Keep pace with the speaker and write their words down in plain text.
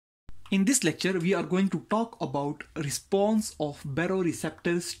In this lecture, we are going to talk about response of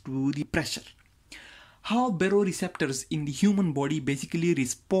baroreceptors to the pressure. How baroreceptors in the human body basically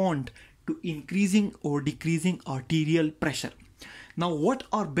respond to increasing or decreasing arterial pressure. Now, what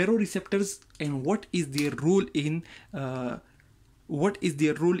are baroreceptors and what is their role in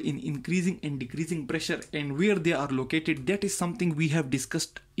increasing and decreasing pressure, and where they are located? That is something we have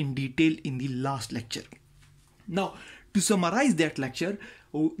discussed in detail in the last lecture. Now, to summarize that lecture,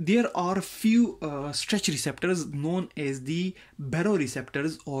 there are few stretch receptors known as the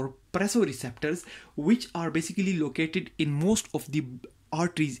baroreceptors or piezoreceptors, which are basically located in most of the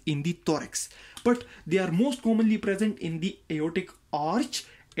arteries in the thorax, but they are most commonly present in the aortic arch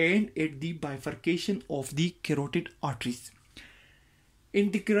and at the bifurcation of the carotid arteries.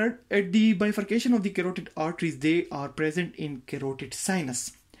 At the bifurcation of the carotid arteries, they are present in carotid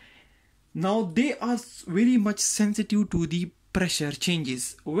sinus. Now, they are very much sensitive to the pressure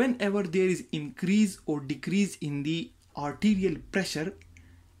changes. Whenever there is increase or decrease in the arterial pressure,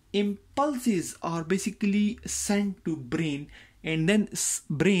 impulses are basically sent to brain, and then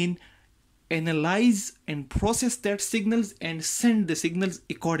brain analyze and process that signals and send the signals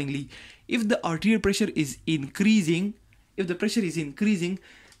accordingly. If the arterial pressure is increasing,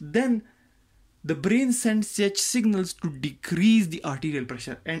 then the brain sends such signals to decrease the arterial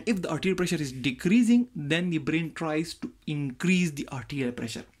pressure, and if the arterial pressure is decreasing, then the brain tries to increase the arterial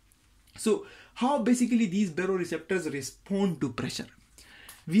pressure. So how basically these baroreceptors respond to pressure?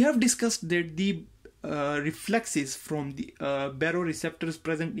 We have discussed that the reflexes from the baroreceptors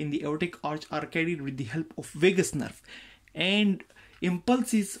present in the aortic arch are carried with the help of vagus nerve, and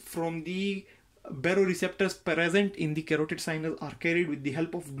impulses from the baroreceptors present in the carotid sinus are carried with the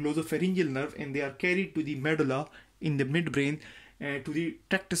help of glossopharyngeal nerve, and they are carried to the medulla in the midbrain to the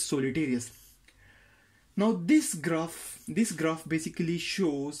tractus solitarius. Now this graph basically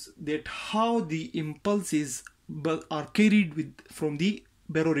shows that how the impulses are carried from the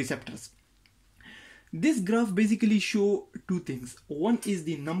baroreceptors. This graph basically shows two things. One is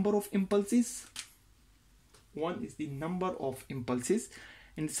the number of impulses.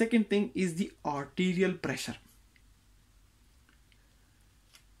 And second thing is the arterial pressure.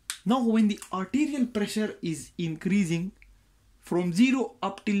 Now, when the arterial pressure is increasing from 0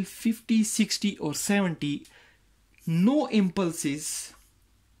 up till 50, 60 or 70,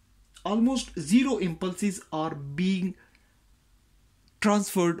 almost zero impulses are being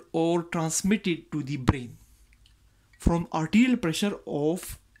transferred or transmitted to the brain. From arterial pressure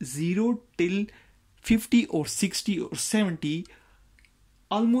of 0 till 50 or 60 or 70,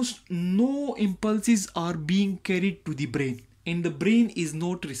 almost no impulses are being carried to the brain, and the brain is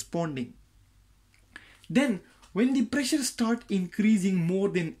not responding. Then when the pressure starts increasing more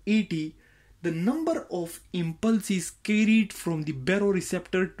than 80, the number of impulses carried from the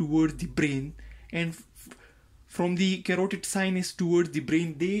baroreceptor towards the brain and from the carotid sinus towards the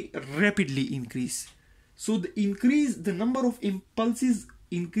brain, they rapidly increase. So the number of impulses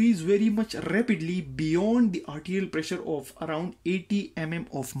increase very much rapidly beyond the arterial pressure of around 80 mm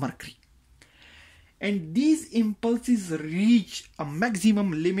of mercury. And these impulses reach a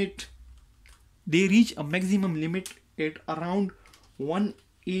maximum limit. They reach a maximum limit at around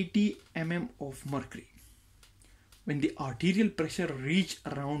 180 mm of mercury. When the arterial pressure reach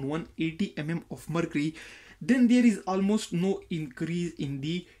around 180 mm of mercury, then there is almost no increase in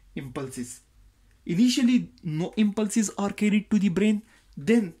the impulses. Initially, no impulses are carried to the brain.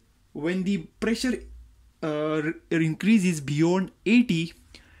 Then when the pressure increases beyond 80,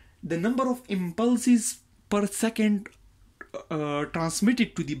 the number of impulses per second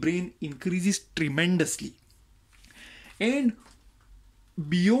transmitted to the brain increases tremendously. And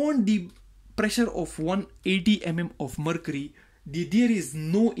beyond the pressure of 180 mm of mercury, there is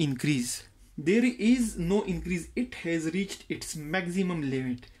no increase. It has reached its maximum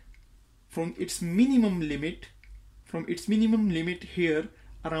limit. From its minimum limit here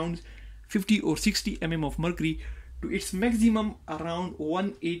around 50 or 60 mm of mercury to its maximum around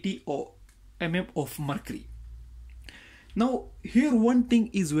 180 mm of mercury. Now here one thing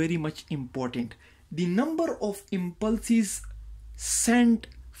is very much important. The number of impulses sent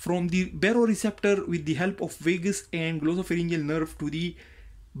from the baroreceptor with the help of vagus and glossopharyngeal nerve to the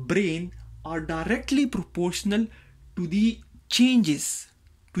brain are directly proportional to the changes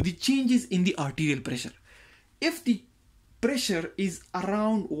in the arterial pressure. If the pressure is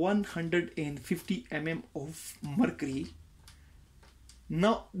around 150 mm of mercury,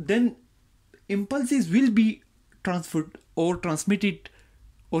 now then impulses will be transferred or transmitted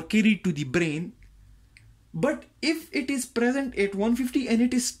or carried to the brain. But if it is present at 150 and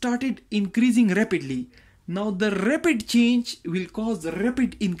it is started increasing rapidly, Now the rapid change will cause a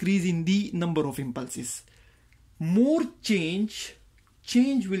rapid increase in the number of impulses. More change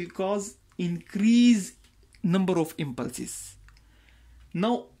will cause increase number of impulses.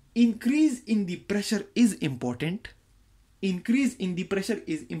 Now increase in the pressure is important.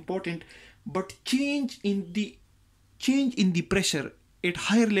 But change in the pressure at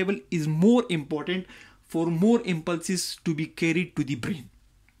higher level is more important for more impulses to be carried to the brain.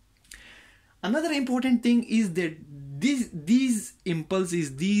 Another important thing is that these impulses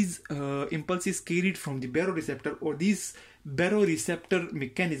carried from the baroreceptor, or these baroreceptor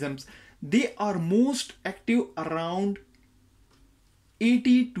mechanisms, they are most active around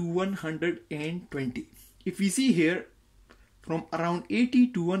 80 to 120. If we see here, from around 80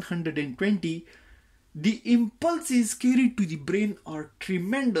 to 120, the impulses carried to the brain are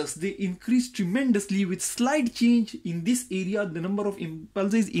tremendous. They increase tremendously. With slight change in this area, the number of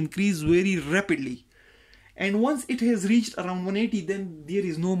impulses increase very rapidly. And once it has reached around 180, then there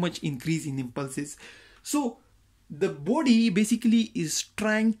is no much increase in impulses. So the body basically is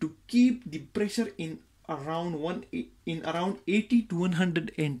trying to keep the pressure in around 80 to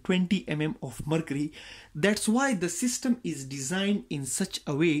 120 mm of mercury. That's why the system is designed in such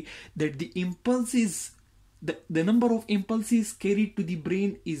a way that the impulses, the number of impulses carried to the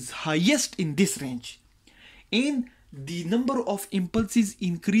brain is highest in this range, and the number of impulses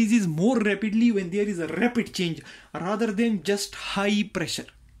increases more rapidly when there is a rapid change rather than just high pressure.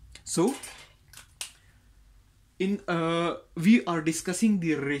 So we are discussing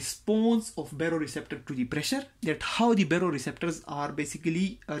the response of baroreceptor to the pressure, that how the baroreceptors are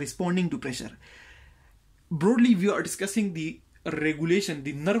basically responding to pressure. Broadly, we are discussing the regulation,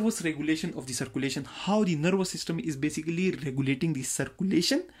 the nervous regulation of the circulation, how the nervous system is basically regulating the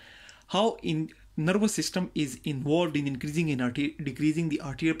circulation, how in nervous system is involved in increasing and decreasing the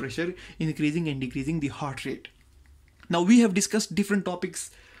arterial pressure, increasing and decreasing the heart rate. Now we have discussed different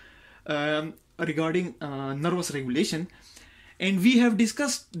topics regarding nervous regulation, and we have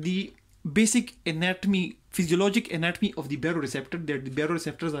discussed the basic anatomy, physiologic anatomy of the baroreceptor, that the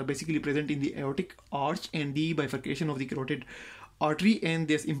baroreceptors are basically present in the aortic arch and the bifurcation of the carotid artery, and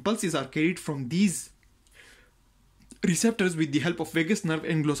these impulses are carried from these receptors with the help of vagus nerve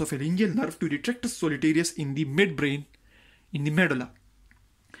and glossopharyngeal nerve to the tractus solitarius in the midbrain, in the medulla.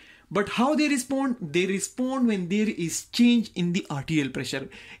 But how they respond? They respond when there is change in the arterial pressure.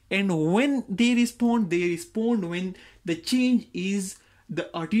 And when they respond when the change is,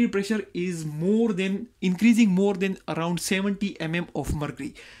 the arterial pressure is increasing more than around 70 mm of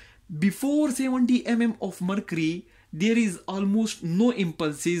mercury. Before 70 mm of mercury, there is almost no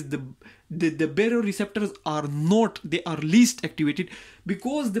impulses. The baroreceptors are least activated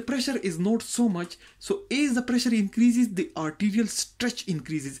because the pressure is not so much. So as the pressure increases, the arterial stretch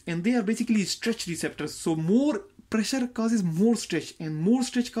increases, and they are basically stretch receptors. So more pressure causes more stretch, and more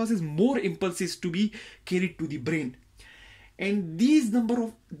stretch causes more impulses to be carried to the brain. And the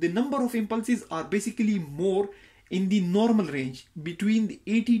number of impulses are basically more in the normal range, between the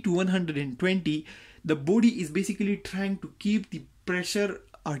 80 to 120. The body is basically trying to keep the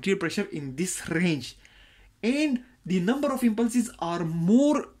arterial pressure in this range, and the number of impulses are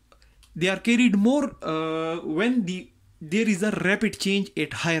more, they are carried more when there is a rapid change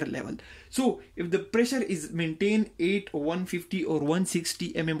at higher level. So if the pressure is maintained at 150 or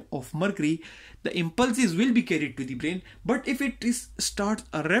 160 mm of mercury, the impulses will be carried to the brain. But if it starts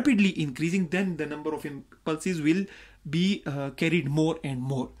rapidly increasing, then the number of impulses will be carried more and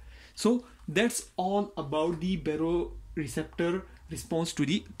more. So that's all about the baroreceptor response to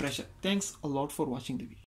the pressure. Thanks a lot for watching the video.